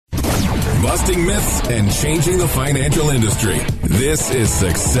busting myths and changing the financial industry. This is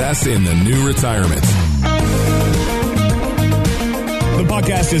Success in the New Retirement. The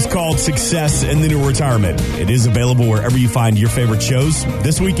podcast is called Success in the New Retirement. It is available wherever you find your favorite shows.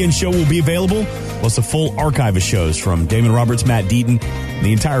 This weekend's show will be available, plus a full archive of shows from Damon Roberts, Matt Deaton, and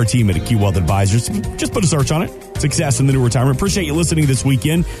the entire team at Acute Wealth Advisors. Just put a search on it. Success in the New Retirement. Appreciate you listening this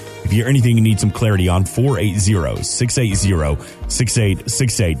weekend. If you hear anything you need some clarity on,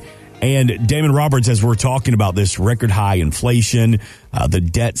 480-680-6868. And Damon Roberts, as we're talking about this record high inflation, the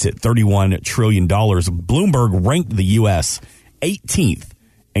debt's at $31 trillion. Bloomberg ranked the U.S. 18th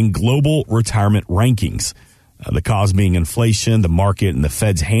in global retirement rankings. The cause being inflation, the market, and the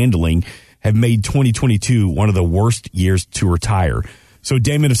Fed's handling have made 2022 one of the worst years to retire. So,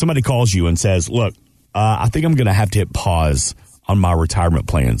 Damon, if somebody calls you and says, look, I think I'm going to have to hit pause on my retirement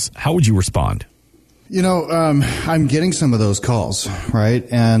plans, how would you respond? You know, I'm getting some of those calls, right?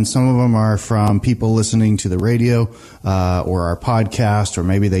 And some of them are from people listening to the radio or our podcast, or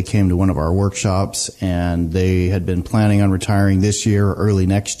maybe they came to one of our workshops and they had been planning on retiring this year or early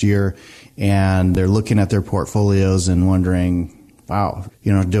next year, and they're looking at their portfolios and wondering, wow,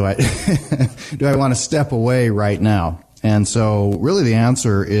 you know, do I do I want to step away right now? And so really the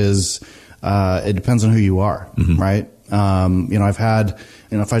answer is it depends on who you are, right? You know, I've had,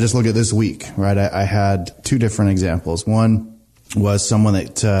 you know, if I just look at this week, right, I had two different examples. One was someone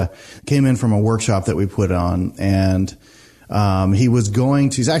that came in from a workshop that we put on, and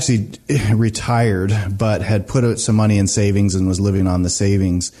he's actually retired, but had put some money in savings and was living on the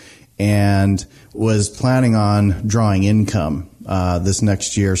savings, and was planning on drawing income this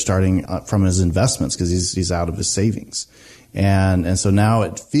next year, starting from his investments, because he's out of his savings. And so now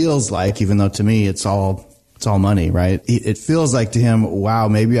it feels like, even though to me it's all money, right? It feels like to him, wow,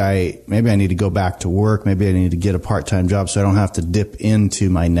 maybe I need to go back to work. Maybe I need to get a part-time job so I don't have to dip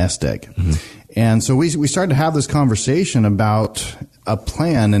into my nest egg. And so we started to have this conversation about a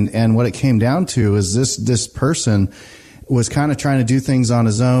plan, and what it came down to is this person was kind of trying to do things on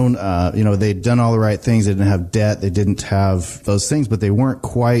his own. You know, they'd done all the right things. They didn't have debt. They didn't have those things, but they weren't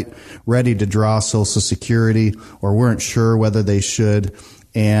quite ready to draw Social Security, or weren't sure whether they should.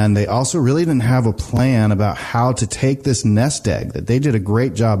 And they also really didn't have a plan about how to take this nest egg that they did a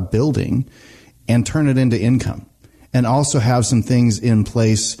great job building and turn it into income, and also have some things in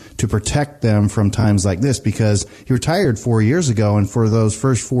place to protect them from times like this, because he retired 4 years ago. And for those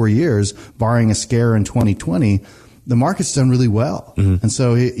first 4 years, barring a scare in 2020, the market's done really well. And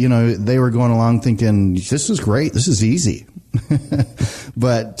so, you know, they were going along thinking, this is great. This is easy.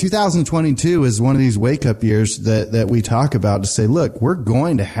 But 2022 is one of these wake-up years that we talk about, to say, look, we're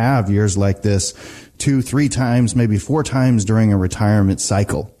going to have years like this 2-3 times, maybe 4 times during a retirement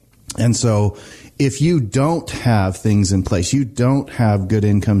cycle. And so if you don't have things in place, you don't have good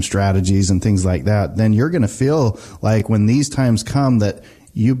income strategies and things like that, then you're going to feel like when these times come that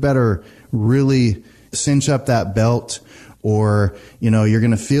you better really cinch up that belt, or, you know, you're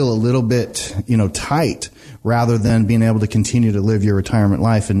going to feel a little bit, you know, tight, rather than being able to continue to live your retirement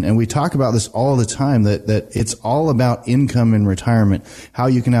life. And we talk about this all the time, that it's all about income in retirement, how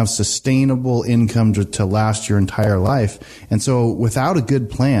you can have sustainable income to last your entire life. And so without a good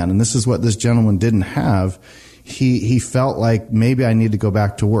plan, and this is what this gentleman didn't have, he felt like, maybe I need to go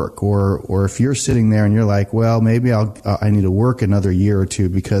back to work. Or if you're sitting there and you're like, well, maybe I need to work another year or two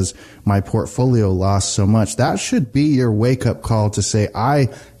because my portfolio lost so much, that should be your wake-up call to say, I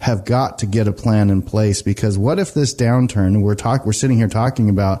have got to get a plan in place. Because what if this downturn, we're sitting here talking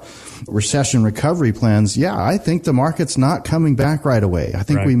about recession recovery plans. Yeah, I think the market's not coming back right away. I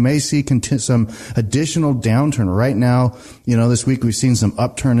think we may see some additional downturn. Right now, you know, this week we've seen some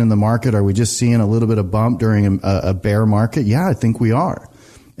upturn in the market. Are we just seeing a little bit of bump during a bear market? Yeah, I think we are.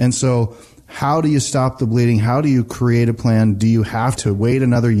 And so how do you stop the bleeding? How do you create a plan? Do you have to wait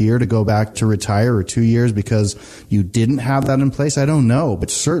another year to go back to retire, or 2 years because you didn't have that in place? I don't know,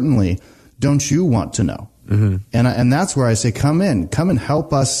 but certainly don't you want to know? And that's where I say, come and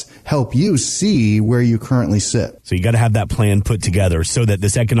help us help you see where you currently sit. So you got to have that plan put together so that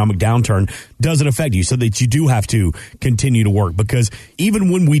this economic downturn doesn't affect you, so that you do have to continue to work. Because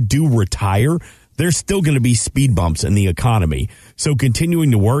even when we do retire, there's still going to be speed bumps in the economy. So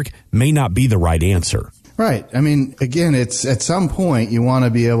continuing to work may not be the right answer. Right. I mean, again, it's at some point you want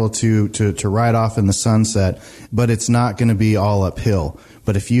to be able to ride off in the sunset, but it's not going to be all uphill.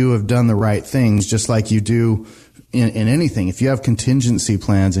 But if you have done the right things, just like you do in anything, if you have contingency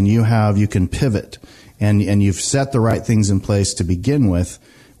plans and you can pivot and you've set the right things in place to begin with,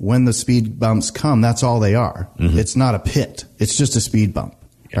 when the speed bumps come, that's all they are. It's not a pit. It's just a speed bump.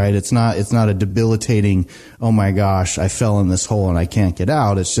 right? It's not a debilitating, oh my gosh, I fell in this hole and I can't get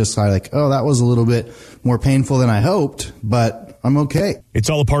out. It's just like, oh, that was a little bit more painful than I hoped, but I'm okay. It's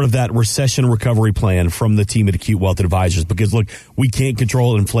all a part of that recession recovery plan from the team at Acute Wealth Advisors, because look, we can't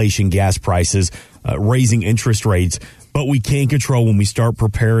control inflation, gas prices, raising interest rates, but we can control when we start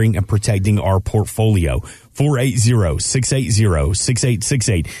preparing and protecting our portfolio.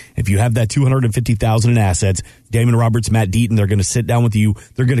 480-680-6868. If you have that $250,000 in assets, Damon Roberts, Matt Deaton, they're going to sit down with you.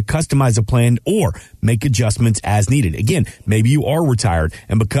 They're going to customize a plan or make adjustments as needed. Again, maybe you are retired,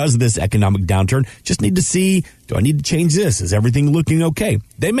 and because of this economic downturn, just need to see, do I need to change this? Is everything looking okay?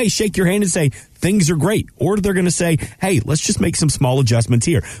 They may shake your hand and say, things are great. Or they're going to say, hey, let's just make some small adjustments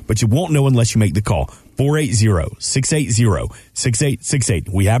here. But you won't know unless you make the call. 480-680-6868.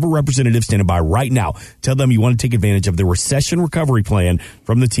 We have a representative standing by right now. Tell them you want to take advantage of the recession recovery plan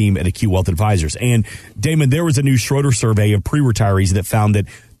from the team at Acute Wealth Advisors. And Damon, there was a new Schroeder survey of pre-retirees that found that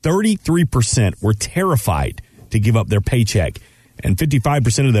 33% were terrified to give up their paycheck. And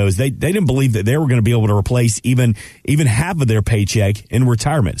 55% of those, they didn't believe that they were going to be able to replace even half of their paycheck in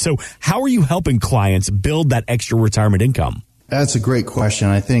retirement. So how are you helping clients build that extra retirement income? That's a great question.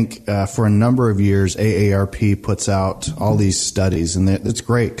 I think for a number of years, AARP puts out all these studies, and it's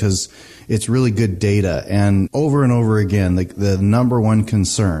great because it's really good data. And over again, the number one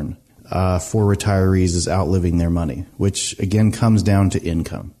concern for retirees is outliving their money, which again comes down to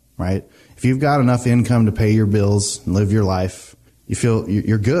income, right? If you've got enough income to pay your bills and live your life, you feel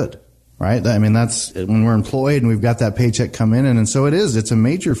you're good, right? I mean, that's when we're employed and we've got that paycheck come in. And so it's a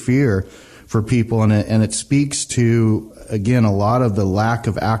major fear for people. And it speaks to, again, a lot of the lack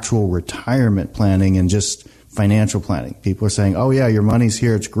of actual retirement planning and just financial planning. People are saying, oh yeah, your money's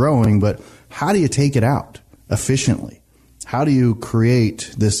here, it's growing, but how do you take it out efficiently? How do you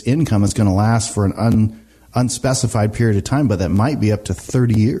create this income that's going to last for an unspecified period of time, but that might be up to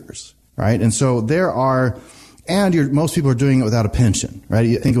 30 years, right? And so most people are doing it without a pension, right?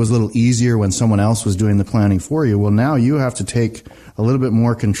 You think it was a little easier when someone else was doing the planning for you. Well, now you have to take a little bit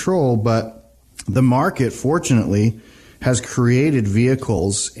more control, but the market, fortunately, has created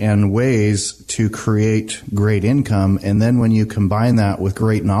vehicles and ways to create great income. And then when you combine that with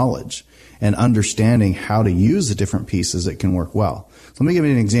great knowledge and understanding how to use the different pieces, it can work well. So let me give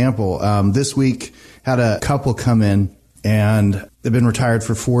you an example. This week, had a couple come in, and they've been retired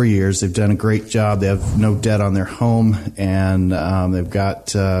for 4 years. They've done a great job. They have no debt on their home, and they've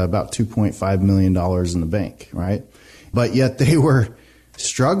got about $2.5 million in the bank, right? But yet they were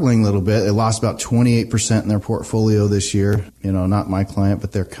struggling a little bit. They lost about 28% in their portfolio this year. You know, not my client,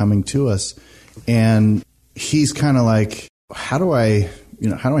 but they're coming to us. And he's kind of like, how do I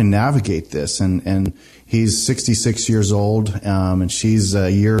navigate this? And he's 66 years old, and she's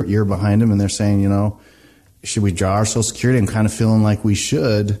a year behind him, and they're saying, should we draw our Social Security? I'm kind of feeling like we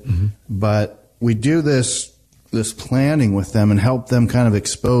should, but we do this planning with them and help them kind of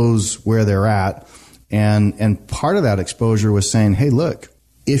expose where they're at. And part of that exposure was saying, hey, look,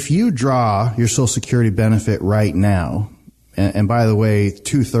 if you draw your Social Security benefit right now, and by the way,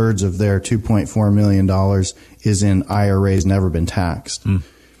 2/3 of their $2.4 million is in IRAs, never been taxed,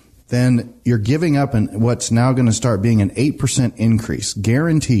 then you're giving up what's now going to start being an 8% increase,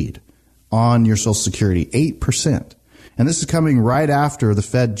 guaranteed, on your Social Security, 8%. And this is coming right after the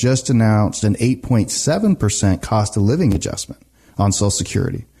Fed just announced an 8.7% cost of living adjustment on Social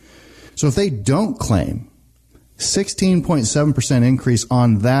Security. So if they don't claim 16.7% increase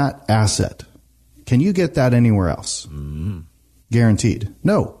on that asset, can you get that anywhere else? Guaranteed?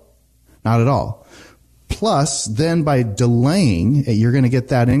 No, not at all. Plus, then by delaying, you're going to get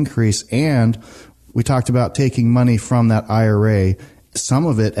that increase. And we talked about taking money from that IRA, some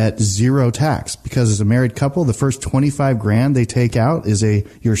of it at zero tax, because as a married couple, the first $25,000 they take out is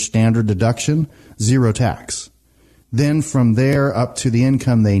your standard deduction, zero tax. Then from there up to the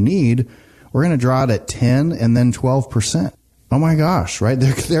income they need, we're going to draw it at 10 and then 12%. Oh my gosh, right?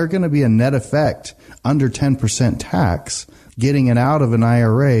 They're going to be a net effect under 10% tax, getting it out of an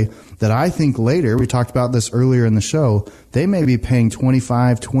IRA that I think later, we talked about this earlier in the show, they may be paying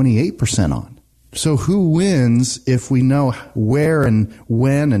 25, 28% on. So who wins if we know where and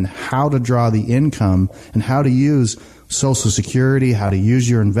when and how to draw the income and how to use Social Security, how to use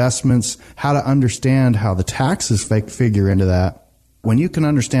your investments, how to understand how the taxes figure into that? When you can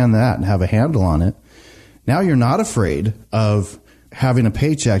understand that and have a handle on it, now you're not afraid of having a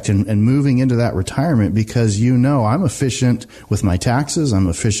paycheck and moving into that retirement, because I'm efficient with my taxes, I'm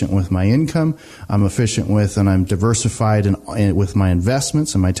efficient with my income, I'm efficient with, and I'm diversified with my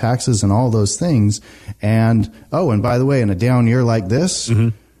investments and my taxes and all those things. And by the way, in a down year like this,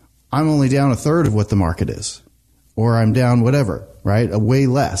 I'm only down 1/3 of what the market is, or I'm down whatever. right? Way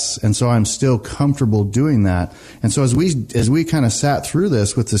less. And so I'm still comfortable doing that. And so as we kind of sat through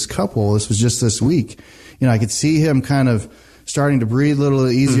this with this couple, this was just this week, I could see him kind of starting to breathe a little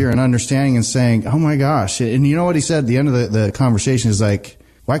easier and understanding and saying, oh my gosh. And you know what he said at the end of the conversation is like,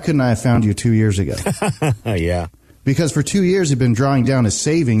 why couldn't I have found you 2 years ago? Yeah. Because for 2 years he'd been drawing down his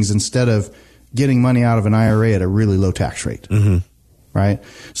savings instead of getting money out of an IRA at a really low tax rate. Mm-hmm. Right?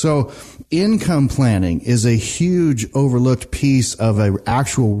 So income planning is a huge overlooked piece of an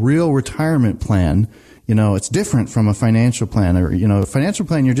actual real retirement plan. It's different from a financial plan. Or, a financial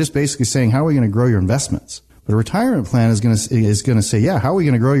plan, you're just basically saying, how are we going to grow your investments? But a retirement plan is going to say, yeah, how are we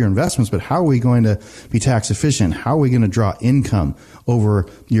going to grow your investments? But how are we going to be tax efficient? How are we going to draw income over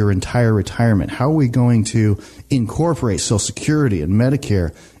your entire retirement? How are we going to incorporate Social Security and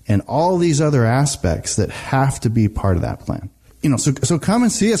Medicare and all these other aspects that have to be part of that plan? So come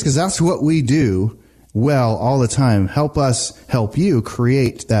and see us, because that's what we do well all the time. Help us help you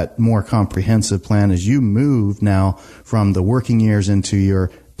create that more comprehensive plan as you move now from the working years into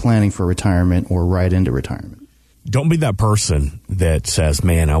your planning for retirement or right into retirement. Don't be that person that says,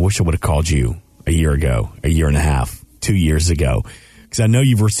 man, I wish I would have called you a year ago, a year and a half, 2 years ago. Because I know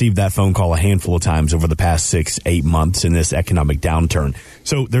you've received that phone call a handful of times over the past 6-8 months in this economic downturn.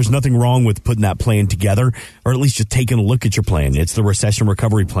 So there's nothing wrong with putting that plan together, or at least just taking a look at your plan. It's the Recession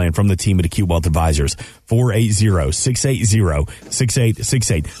Recovery Plan from the team at Acute Wealth Advisors,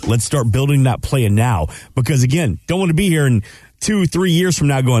 480-680-6868. Let's start building that plan now, because again, don't want to be here in 2-3 years from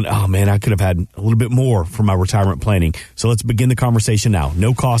now going, oh man, I could have had a little bit more for my retirement planning. So let's begin the conversation now.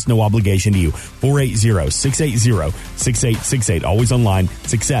 No cost, no obligation to you. 480-680-6868. Always online,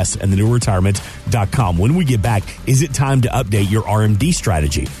 successandthenewretirement.com. When we get back, is it time to update your RMD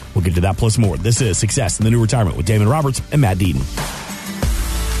strategy? We'll get to that plus more. This is Success in the New Retirement with Damon Roberts and Matt Deaton.